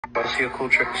Want to see a cool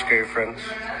trick to scare your friends?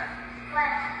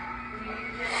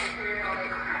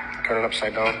 Turn it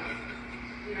upside down.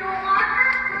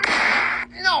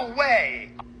 No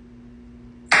way!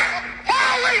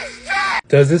 Holy shit!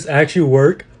 Does this actually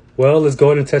work? Well, let's go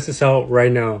ahead and test this out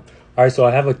right now. Alright, so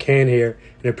I have a can here,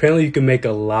 and apparently you can make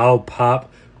a loud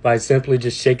pop by simply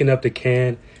just shaking up the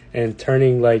can and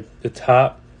turning like the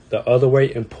top the other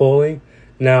way and pulling.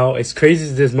 Now, as crazy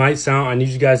as this might sound, I need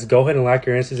you guys to go ahead and lock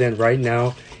your answers in right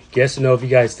now. Yes or no if you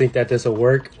guys think that this will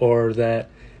work or that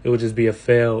it would just be a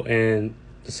fail and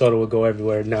the soda will go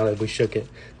everywhere now that we shook it.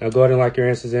 Now go ahead and lock your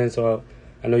answers in so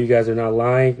I know you guys are not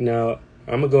lying. Now,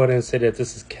 I'm going to go ahead and say that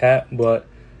this is cap, but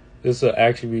this will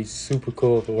actually be super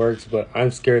cool if it works, but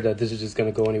I'm scared that this is just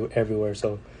going to go everywhere.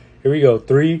 So here we go.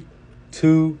 3,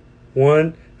 2,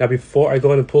 1. Now, before I go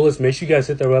ahead and pull this, make sure you guys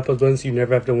hit that red plus button so you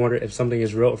never have to wonder if something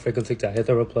is real or fake on TikTok. Hit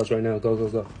that red plus right now. Go, go,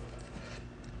 go.